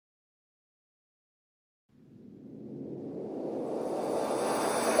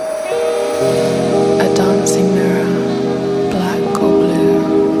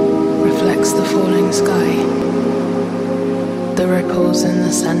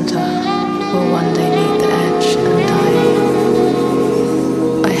center will one day meet the edge and die.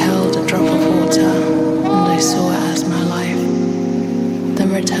 I held a drop of water and I saw it as my life,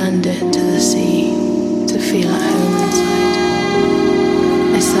 then returned it to the sea to feel at home inside.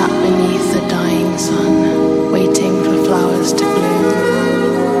 I sat beneath the dying sun, waiting for flowers to bloom.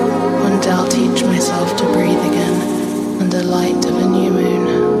 One day I'll teach myself to breathe again under light of a new moon.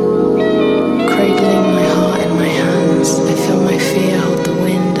 Cradling my heart in my hands, I feel my fear hold the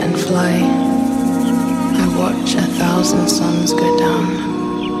wind and fly. I watch 1,000 suns go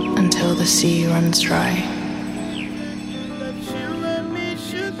down until the sea runs dry.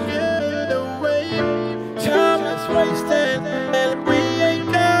 Time is wasted and we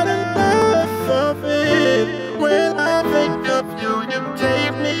ain't got enough of it. When I think of you, you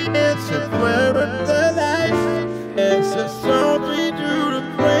take me into paradise. It's a song we do to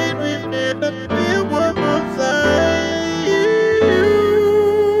pray we end up here one more time.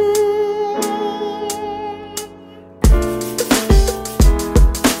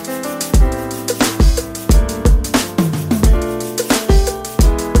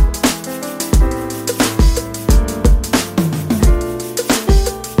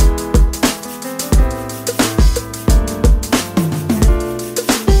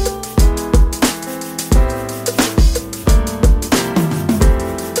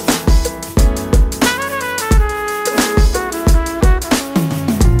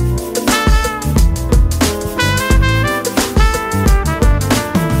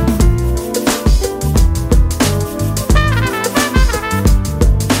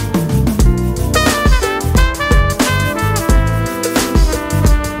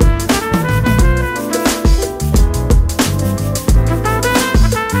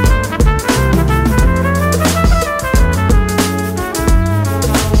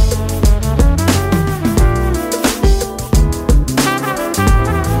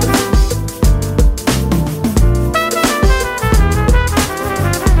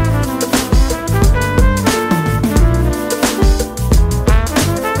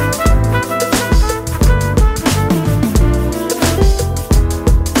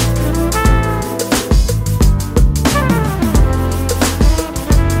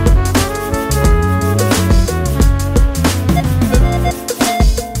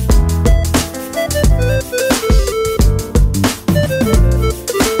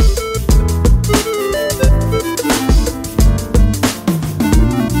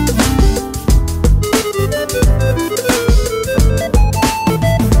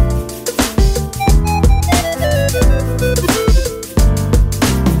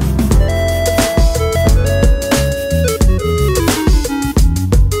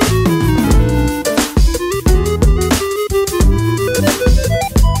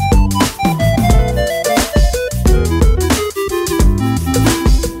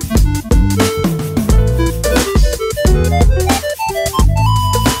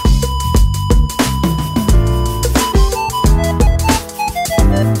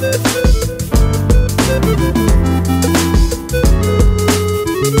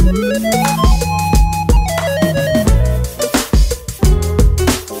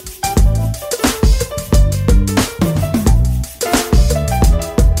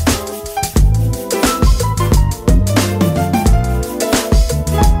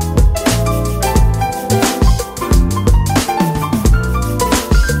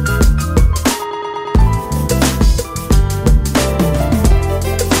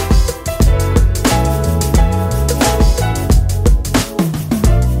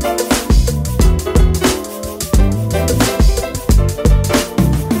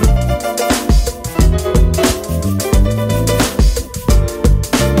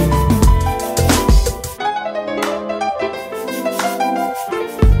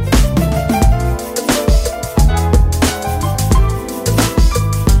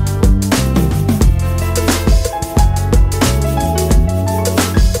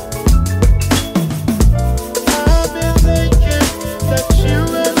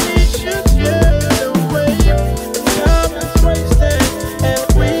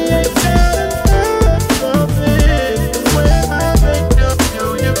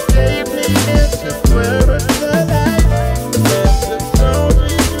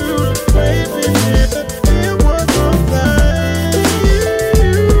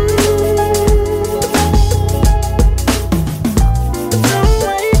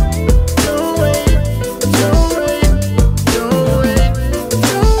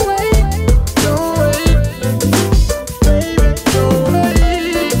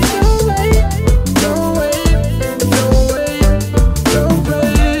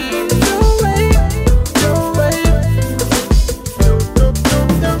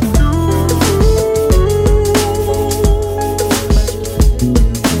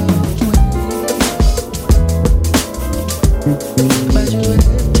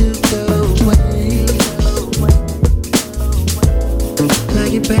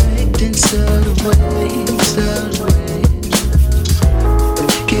 waves, those waves.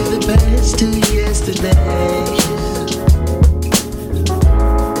 Give the best to yesterday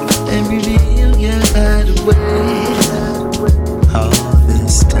and reveal your hideaway. All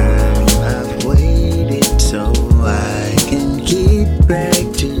this time I've waited so I can get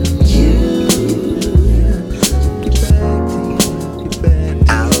back to you. Get back to you, get back to you.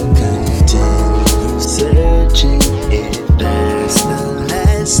 I'll continue searching if that's the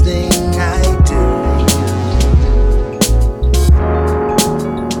last thing I do.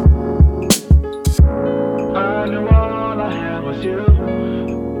 I knew all I had was you.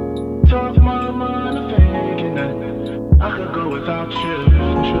 Talk to my mind, I'm thinking that I could go without you.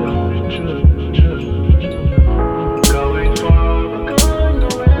 Going far, but going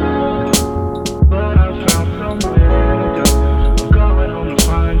nowhere. But I found somewhere to go. I'm going home to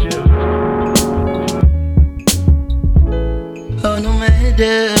find you. Oh, no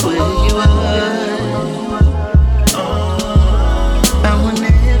matter where you are, I will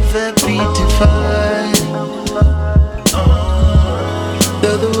never be too far.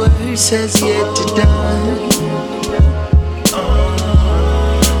 Though the worst has yet to die,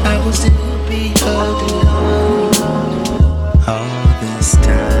 I will still be holding on. All this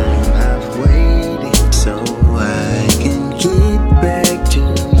time I've waited so I can get back to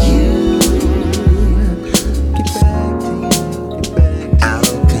you. Get back to you, get back. I'll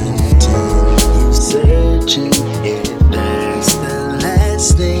continue searching if that's the last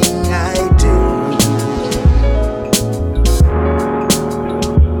thing I do.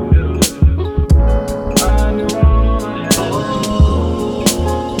 I knew all I had was you.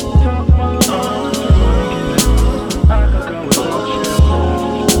 Talk to my mind, thinking that I could go without you.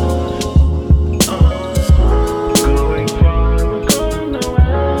 Going far, but going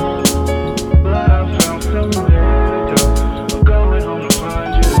nowhere. But I found somewhere to go. I'm going home to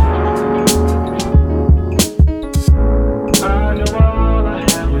find you. I knew all I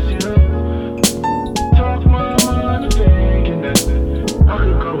had was you. Talk to my mind, thinking that I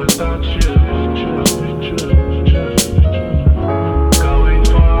could go without you. Going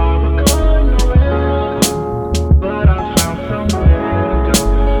far, but going nowhere. But I found somewhere to go.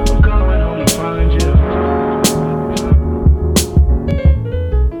 I'm going home to find you.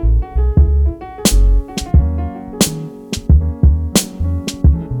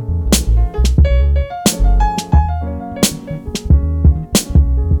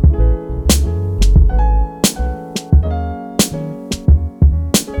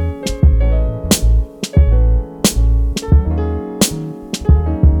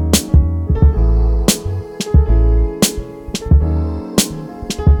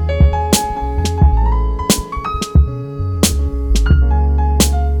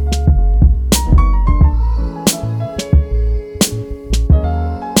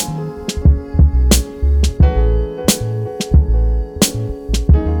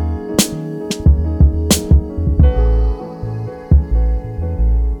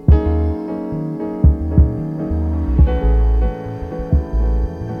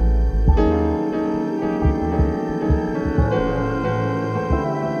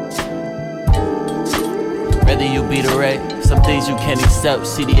 Whether you be the rate, some things you can't accept.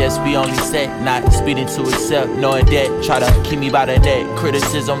 CDSB only set, not speeding to accept. Knowing that, try to keep me by the neck.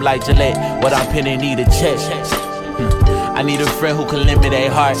 Criticism like Gillette, what I'm penning need a check. I need a friend who can limit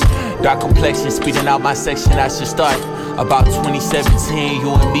their heart. Dark complexion, speeding out my section, I should start. About 2017, you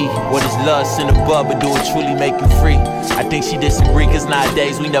and me. What is lust in the bud, but do it truly make you free? I think she disagree, cause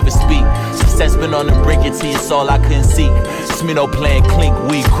nowadays we never speak. Success been on the brink, it's all I couldn't seek. Smino playing clink,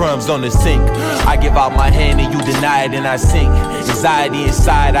 weed crumbs on the sink. I give out my hand and you deny it and I sink. Anxiety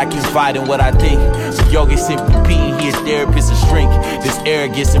inside, I confide in what I think. But yoga simply beating, he a therapist, a shrink. This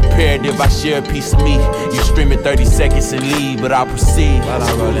arrogance imperative, I share a piece of me. You stream it 30 seconds and leave, but I'll proceed. While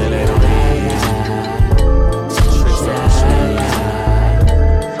I'm rolling it on.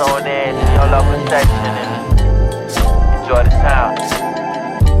 Tune in, no love protection, and enjoy the sound.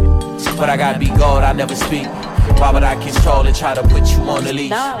 But I gotta be gold, I never speak. Why would I control and try to put you on the leash?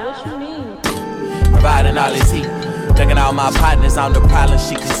 Nah, what you mean? Providing all this heat. Checking out my partners, I'm the problem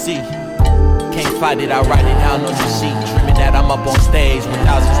she can see. Can't fight it, I write it down on the sheet. Dreaming that I'm up on stage when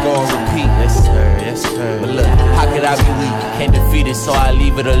thousands go and repeat. Yes sir, yes sir. But look, how could I be weak? Can't defeat it, so I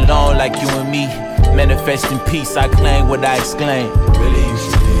leave it alone like you and me. Manifesting peace, I claim what I exclaim. Really,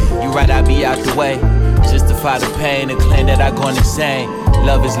 you right, I be out the way. Justify the pain and claim that I gone insane.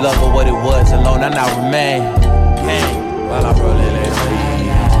 Love is love or what it was, alone I now remain. Pain, while I'm rolling it on.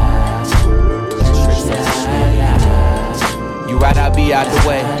 You right, I be out the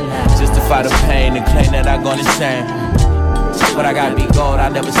way. Justify the pain and claim that I gone insane. But I gotta be gold, I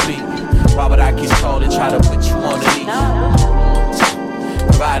never speak. Why would I control and try to put you on the leash?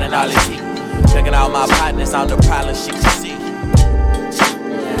 Providing all this heat, checking out my partners, I'm the problem she can see.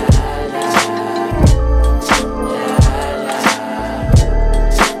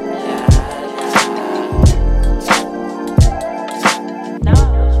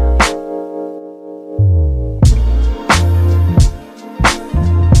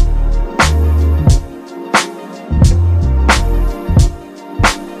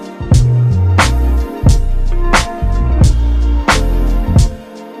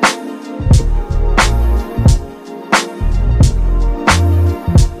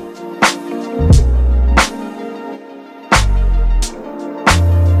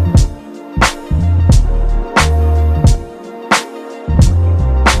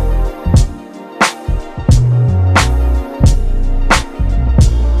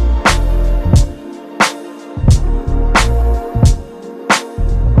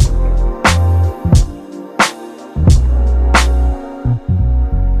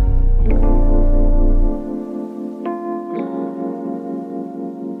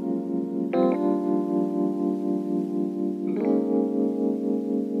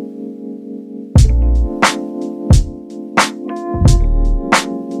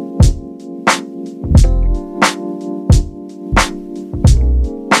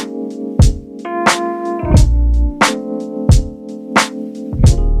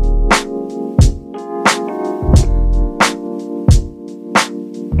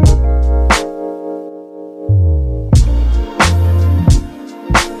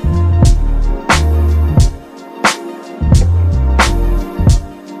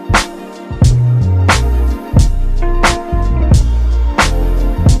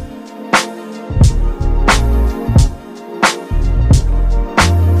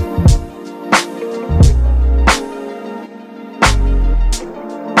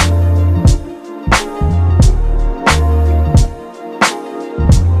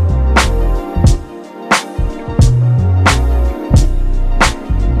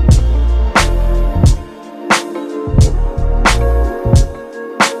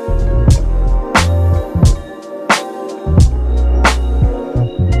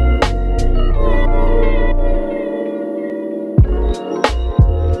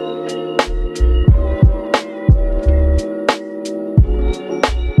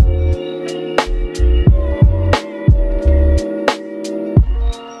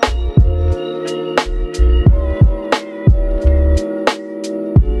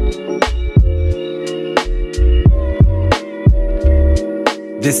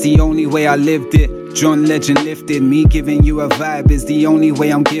 This the only way I lived it. John Legend lifted. Me giving you a vibe is the only way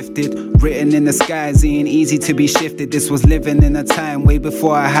I'm gifted. Written in the skies, ain't easy to be shifted. This was living in a time way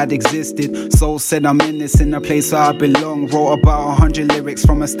before I had existed. Soul said I'm in this, in a place where I belong. Wrote about 100 lyrics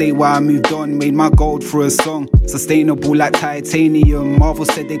from a state where I moved on. Made my gold through a song, sustainable like titanium. Marvel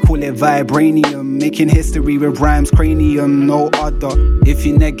said they call it vibranium. Making history with rhymes, cranium, no other. If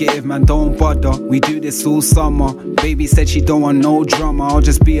you negative, man, don't bother. We do this all summer. Baby said she don't want no drama. I'll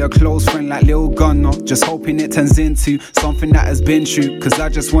just be a close friend like Lil Gunner. Just hoping it turns into something that has been true. Cause I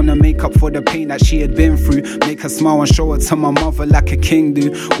just wanna make up for the pain that she had been through. Make her smile and show it to my mother like a king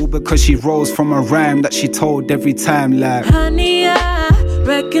do. All because she rose from a rhyme that she told every time like, honey, I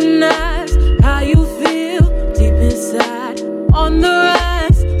recognize how you feel deep inside. On the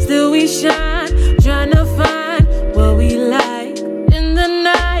rise, still we shine. Trying to find what we like. In the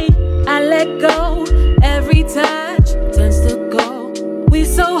night, I let go. Every touch turns to gold. We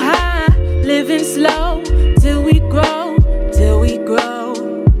so high, living slow. Till we grow, till we grow.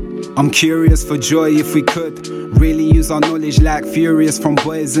 I'm curious for joy if we could really use our knowledge like furious from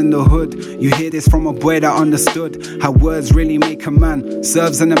boys in the hood. You hear this from a boy that understood how words really make a man.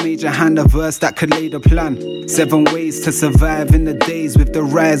 Serves in a major hand, a verse that could lay the plan. 7 ways to survive in the days with the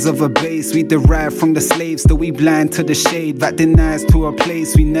rise of a base. We derive from the slaves, still we blind to the shade that denies to a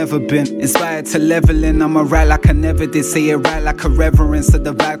place we never been. Inspired to leveling, I'ma write like I never did. Say it right like a reverence, so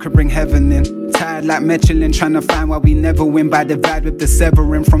the vibe could bring heaven in. Tired like Michelin, trying to find why we never win. By divide with the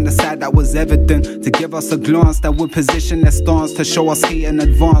severing from the side that was evident. To give us a glance that would position their stance. To show us hate in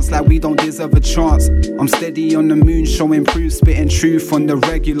advance like we don't deserve a chance. I'm steady on the moon, showing proof, spitting truth on the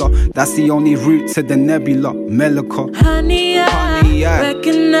regular. That's the only route to the nebula, Melika. Honey, I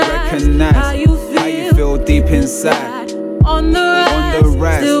recognize how you feel deep inside. On the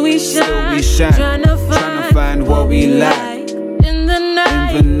rise, still we shine. Trying to find what we like. In the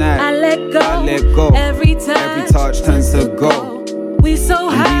night, I let go. Every touch turns to gold. We so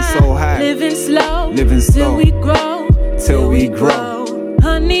high, living slow. Till we grow.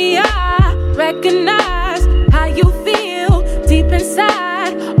 Honey, I recognize how you feel deep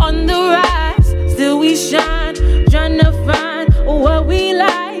inside. on the rise, still we shine, trying to find what we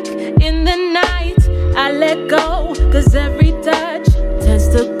like. In the night, I let go, cause every touch tends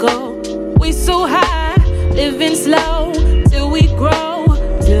to go. We so high, living slow, till we grow,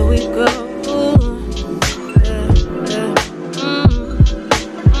 till we grow.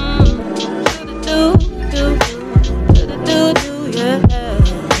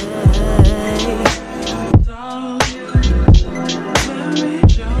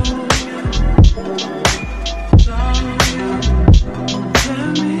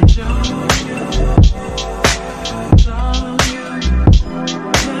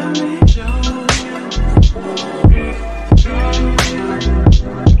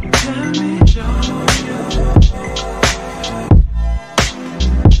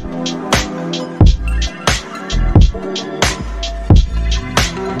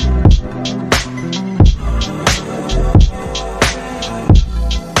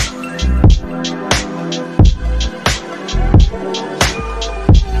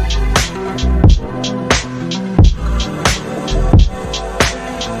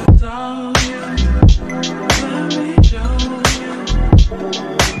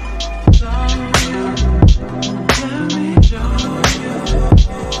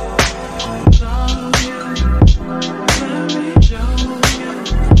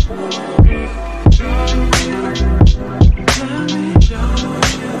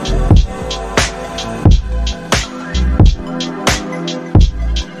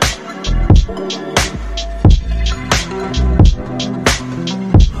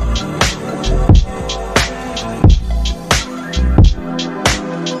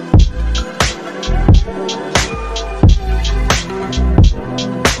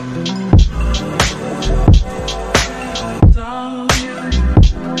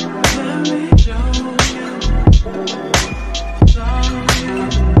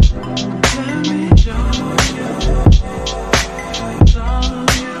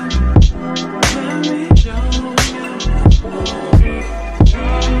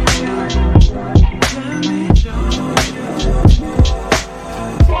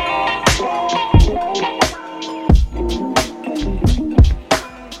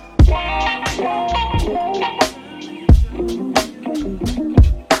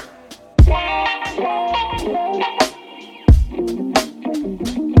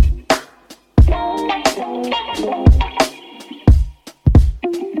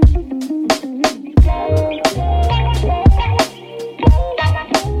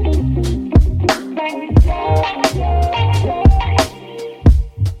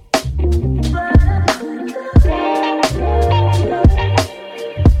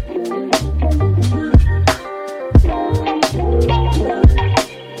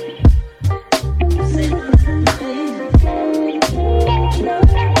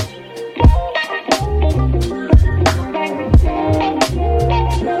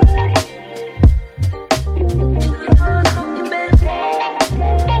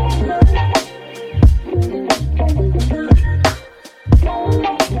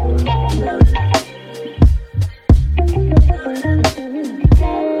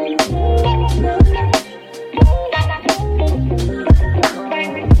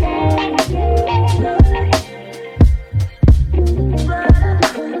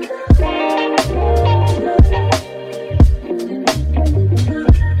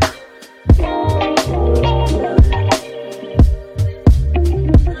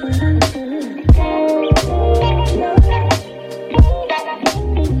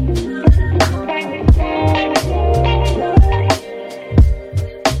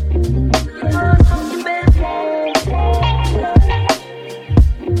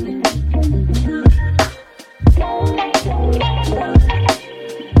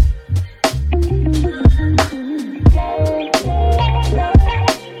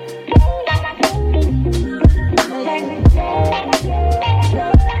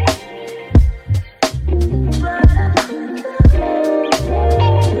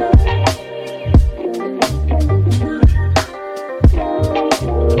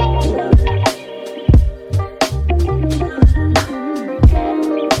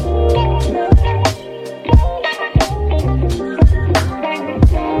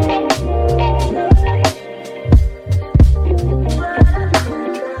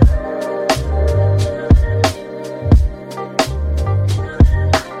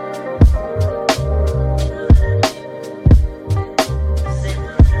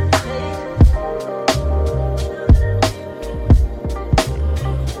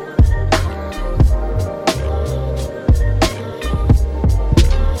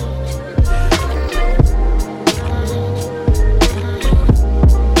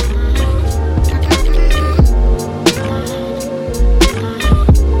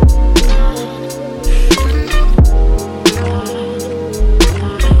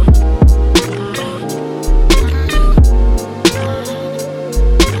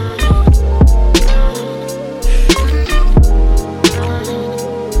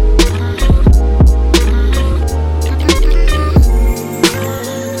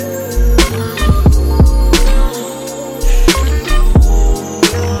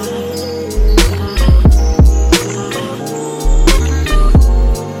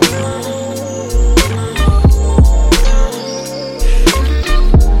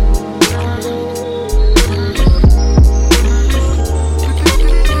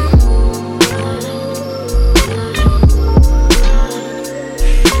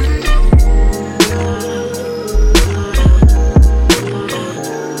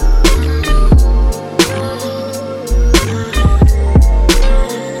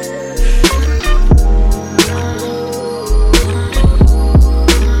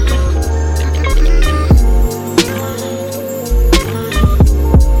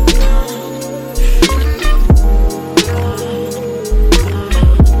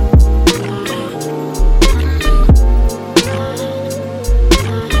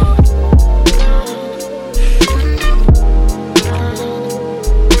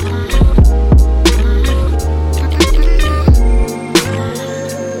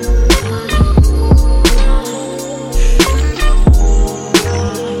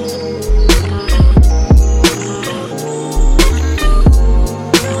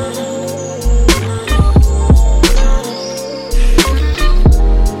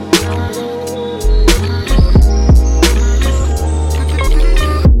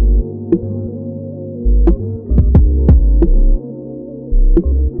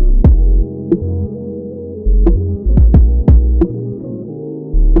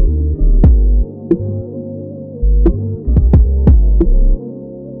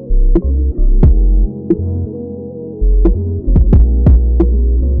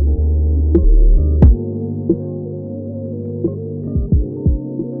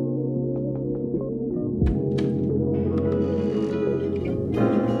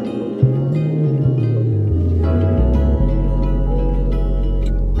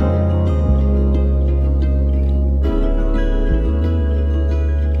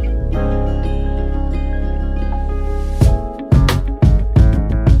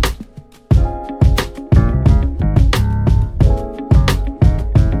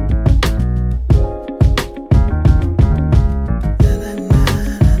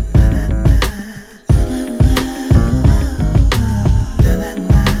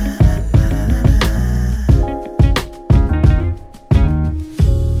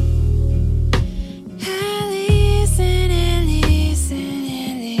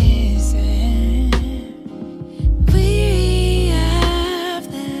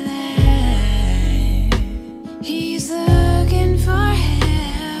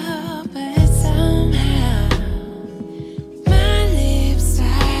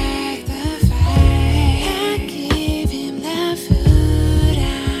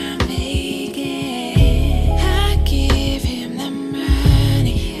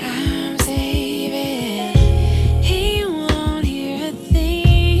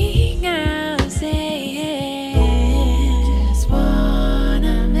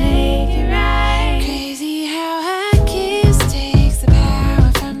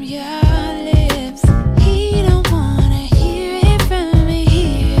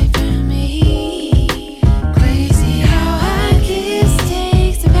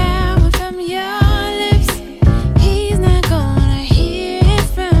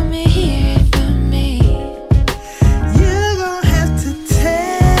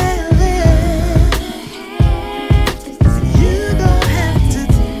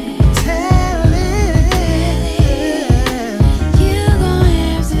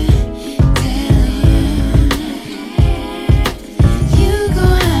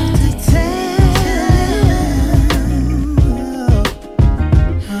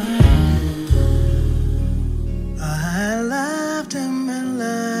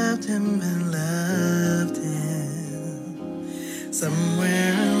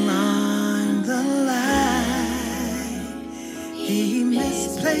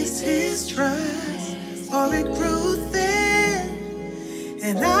 place his trust, or it grew thin,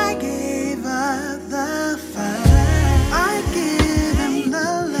 and I gave up the fight. I give him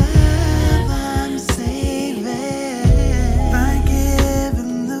the love I'm saving. I give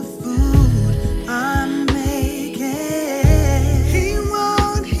him the food I'm making. He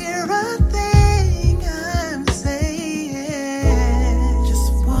won't hear a thing I'm saying.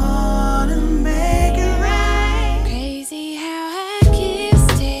 Just wanna make it right. Crazy how a kiss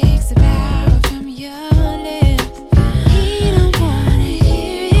takes the power from your lips. He don't wanna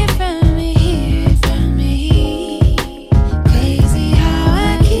hear it from me, hear it from me. Crazy how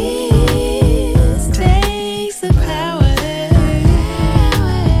a kiss takes the power.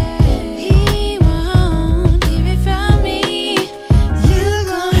 He won't hear it from me. You're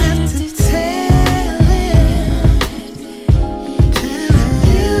gonna have to tell him.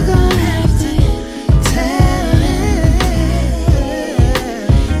 You're gonna have to tell him.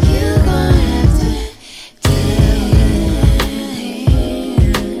 You're gonna have to tell him.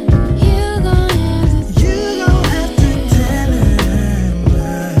 You're gonna have to You're gonna have to tell him.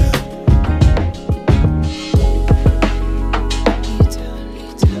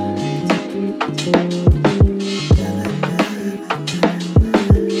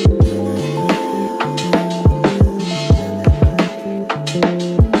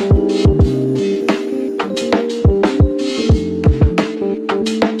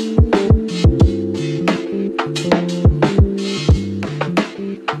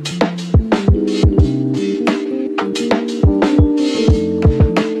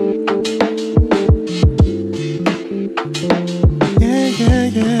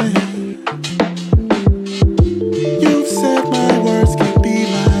 Yeah. You've said my words can be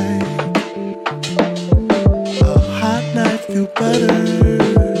like a hot knife through butter.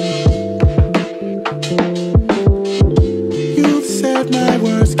 You've said my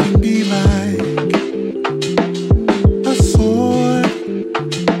words can be like a sword.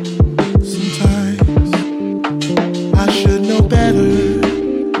 Sometimes I should know better.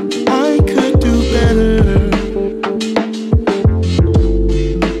 I could do better.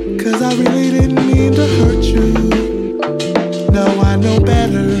 'Cause I really didn't mean to hurt you. Now I know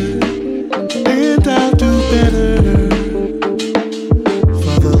better, and I'll do better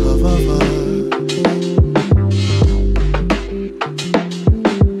for the love of us.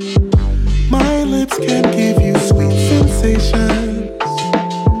 My lips can give you sweet sensations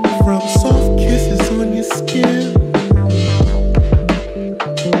from soft kisses on your skin.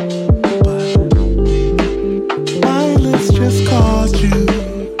 But my lips just caused you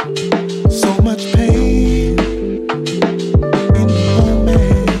so much pain in the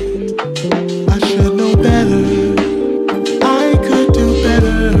moment. I should know better. I could do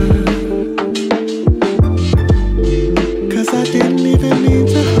better. 'Cause I didn't even mean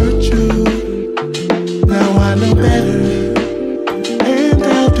to hurt you. Now I know better, and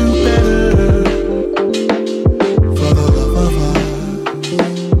I'll do better for the love of us.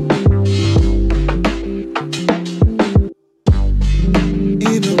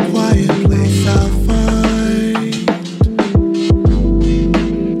 In a quiet place I'll find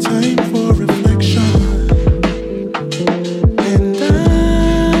time for reflection, and I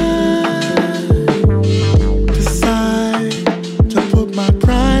decide to put my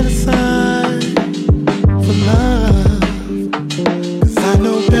pride aside for love. 'Cause I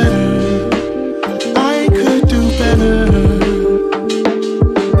know better, I could do better.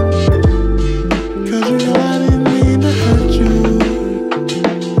 'Cause you know I didn't mean to hurt you.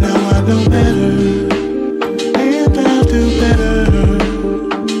 Now I know better, and I'll do better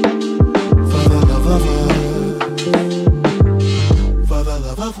for the love of us, for the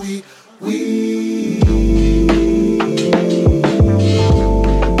love of we.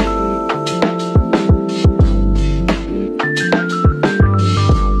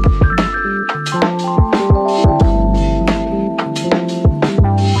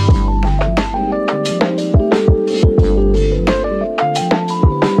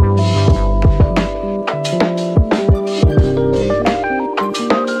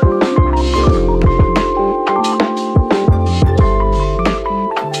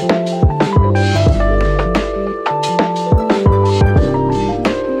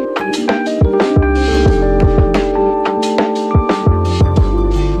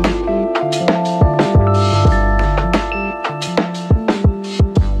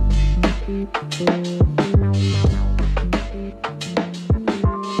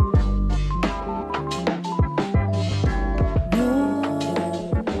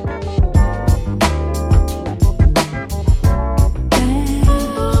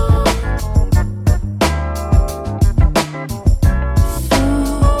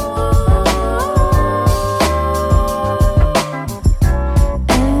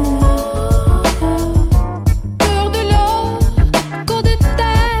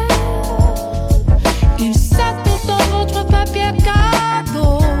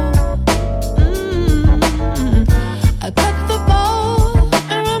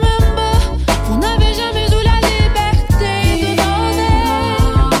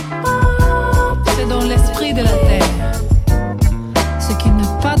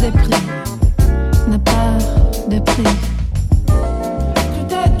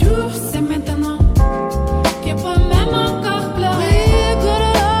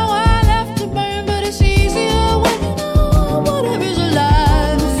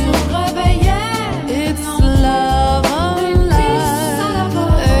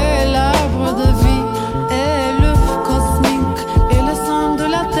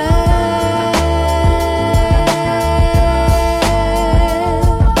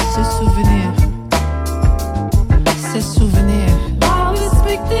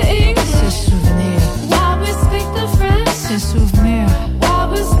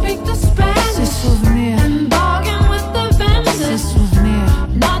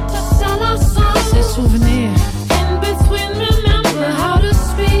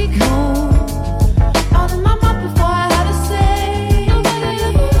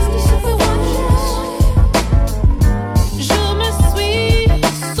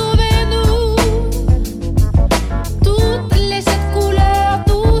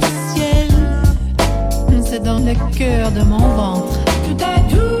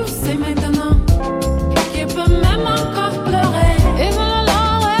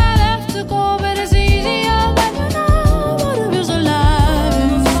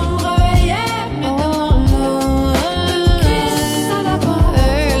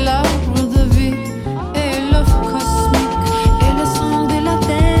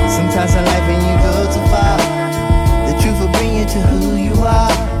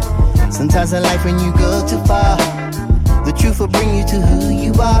 Sometimes in life when you go too far, the truth will bring you to who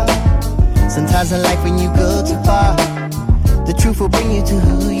you are. Sometimes in life when you go too far, the truth will bring you to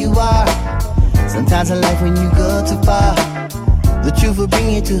who you are. Sometimes in life when you go too far, the truth will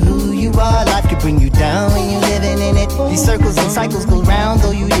bring you to who you are. Life could bring you down when you're living in it. These circles and cycles go round though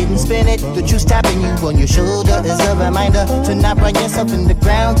you didn't spin it. The truth tapping you on your shoulder is a reminder to not run yourself in the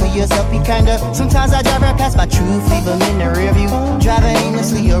ground, to yourself be kinder. Sometimes I drive right past my truth, leave them in the rear view, driving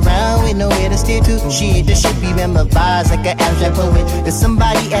aimlessly around with nowhere to steer to. Shit, this should be memorized like an abstract poet. If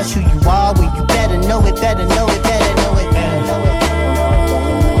somebody asks who you are, well you better know it, better know it, better know it, better know it.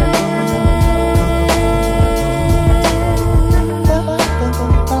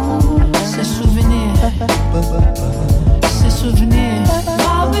 Ces souvenirs.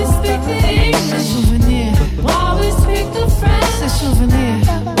 While we speak the English. Ces souvenirs. While we speak the French. Ces souvenirs.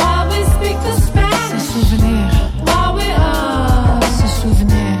 While we speak the Spanish. Ces souvenirs. While we are. Ces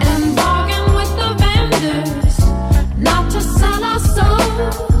souvenirs. And bargain with the vendors, not to sell our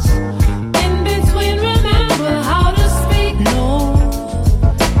souls. In between, remember how to speak. No.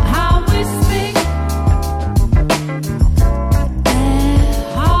 How we speak.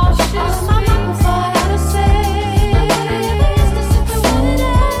 How should my people for how to say.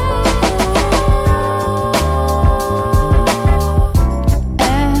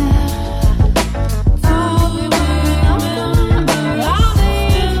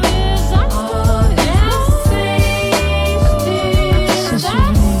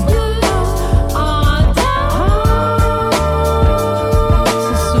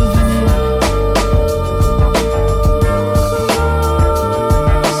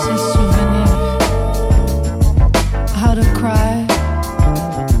 How to cry,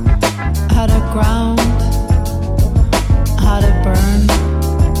 how to ground, how to burn,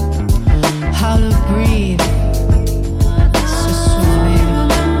 how to breathe. Se souvenir.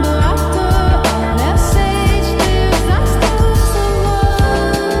 Remember after all their sage disasters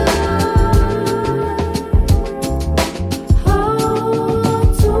how to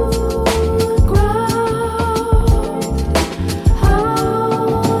ground, how to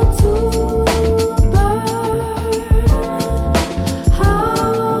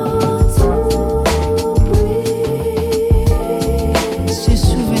burn. Ces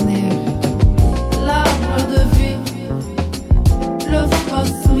souvenirs, l'arbre de vie, le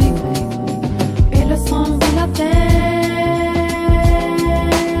cosmique et le sens de la terre.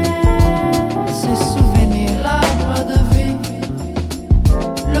 Ces souvenirs, l'arbre de vie,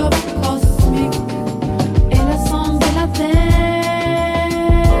 le cosmique et le sens de la terre.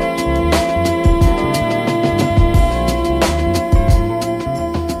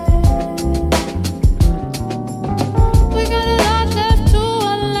 We got a lot left to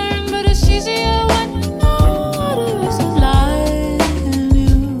unlearn, but it's easier when you know what there is of life in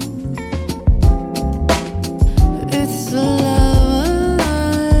you. It's the love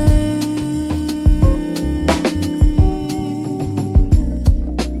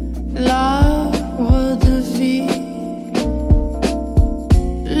alive. L'arbre de vie,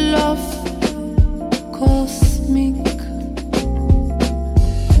 l'offre cosmique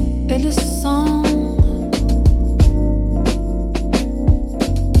et le sang.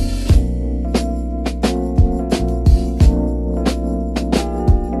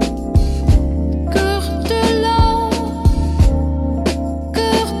 Cœur de l'eau,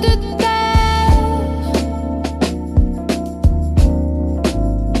 cœur de terre.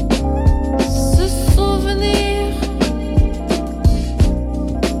 Ce souvenir.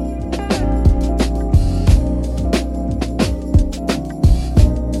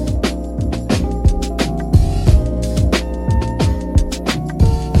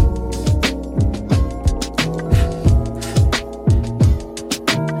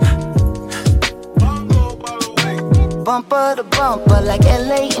 the bumper like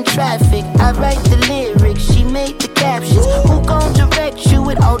LA in traffic. I write the lyrics, she made the captions. Who gon' direct you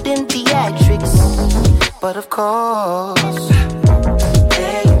with all them theatrics? But of course,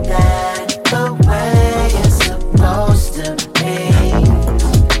 ain't that the way it's supposed to be?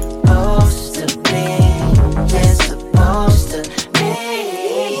 Supposed to be, yeah, supposed to be.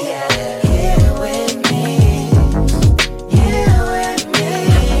 Yeah, here with me, here with me,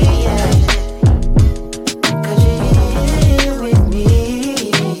 yeah. 'Cause you're here with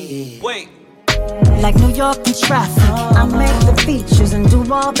me. Wait. Like New York in traffic, I make the features and do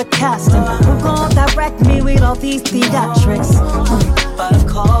all the casting. Who gon' direct me with all these theatrics? But of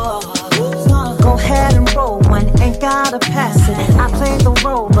course, go ahead and roll one, ain't gotta pass it. I play the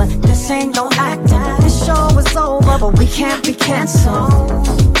role, but this ain't no acting. This show is over, but we can't be canceled.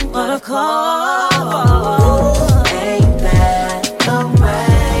 But of course, ain't that the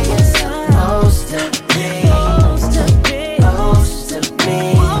way it's supposed to be? Supposed to be, supposed to be,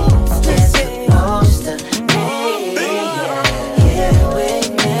 yeah, supposed to be. Yeah, here with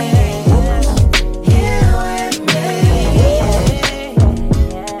me, here with me, yeah.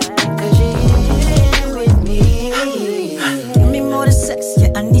 'Cause you're here with me. give me more than sex,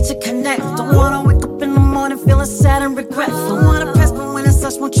 yeah, I need to connect. Don't wanna wake up in the morning feeling sad and regretful. Wanna press, but when it's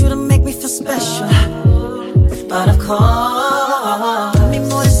us, want you to make me feel special. But of course, give me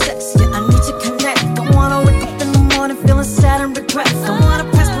more than sex, yeah, I need to connect. Don't wanna wake up in the morning feeling sad and regretful. Wanna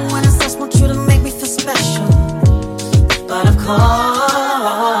press, but when it's us, want you to make me feel special. But of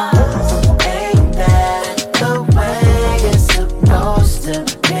course, ain't that the way it's supposed to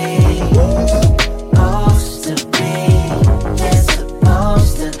be? Supposed to be, yeah,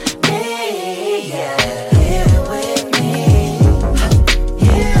 supposed to be. Yeah, here with me,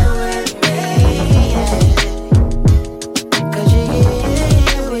 here with me, yeah. 'Cause you're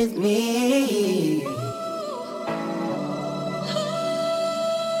here with me.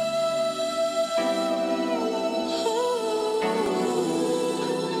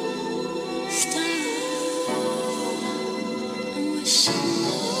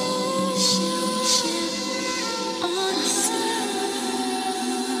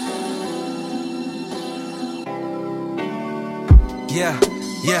 Yeah,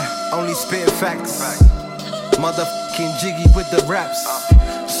 yeah, only spitting facts. Motherfucking Jiggy with the raps.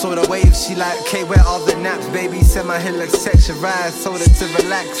 Saw the waves, she like, okay, where are the naps? Baby said my head looks texturized, told her to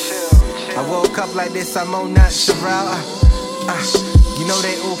relax. I woke up like this, I'm on natural. You know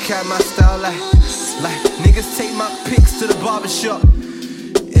they all carry my style like niggas take my pics to the barbershop.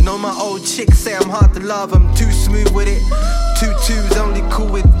 And all my old chicks say I'm hard to love, I'm too smooth with it. 2 twos only cool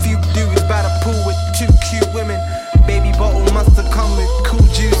with few dudes by the pool with 2 cute women. Baby bottle must have come with cool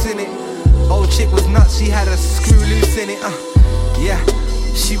juice in it. Old chick was nuts, she had a screw loose in it. Yeah,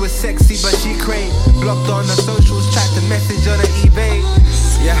 she was sexy but she craved. Blocked on the socials, tracked the message on her eBay.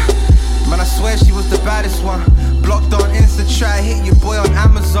 Yeah, man I swear she was the baddest one. Blocked on Insta, try hit your boy on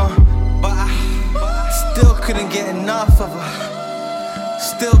Amazon. But I still couldn't get enough of her.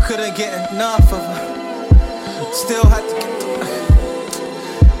 Still couldn't get enough of her. Still had to get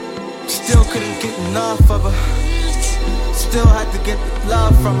still couldn't get enough of her. Still had to get the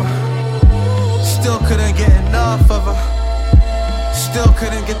love from her. Still couldn't get enough of her. Still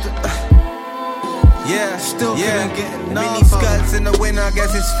couldn't get the yeah, still couldn't get enough. Mini skirts in the winter, I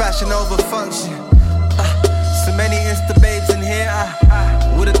guess it's fashion over function. So many Insta babes in here,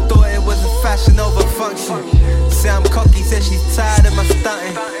 I would've thought it was a fashion over function. Say I'm cocky, said she's tired of my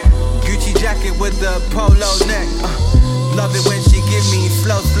stunting. Gucci jacket with the polo neck. Love it when she give me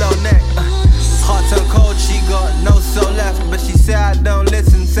slow neck. Heart turned cold, she got no soul left. But she said I don't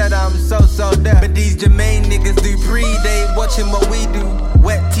listen, said I'm so deaf. But these Jermaine niggas do pre-date, watching what we do.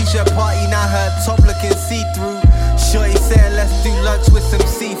 Wet t-shirt party, now her top looking see-through. Shorty said let's do lunch with some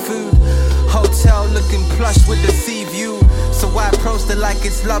seafood. Hotel looking plush with the sea view. So I approached her like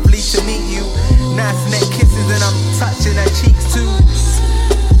it's lovely to meet you. Nice neck kisses and I'm touching her cheeks too.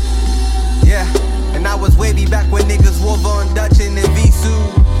 Yeah, and I was wavy back when niggas wore Von Dutch in the Visu.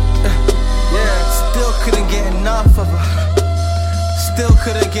 Yeah, still couldn't get enough of her. Still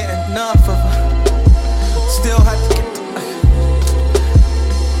couldn't get enough of her. Still had to get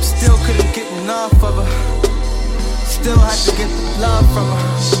still couldn't get enough of her. Still had to get the love from her.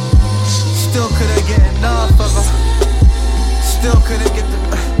 Still couldn't get enough of her. Still couldn't get the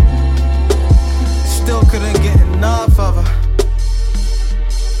still couldn't get enough of her.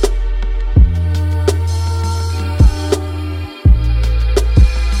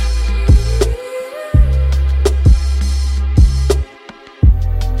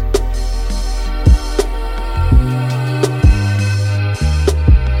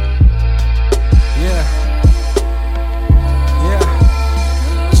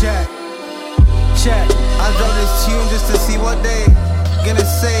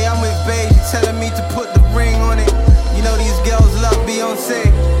 telling me to put the ring on it. You know these girls love Beyonce.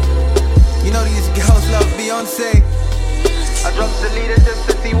 You know these girls love Beyonce. I dropped the leader just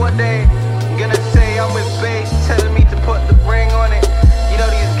to see what they gonna say. I'm with bass, telling me to put the ring on it. You know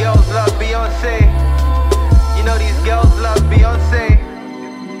these girls love Beyonce. You know these girls love Beyonce.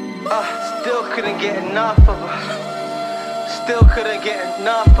 Still couldn't get enough of her. Still couldn't get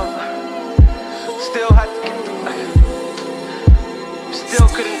enough of her. Still had to get still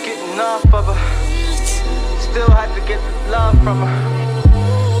couldn't get enough of her. Still had to get the love from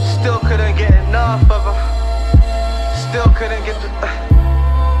her. Still couldn't get enough of her. Still couldn't get the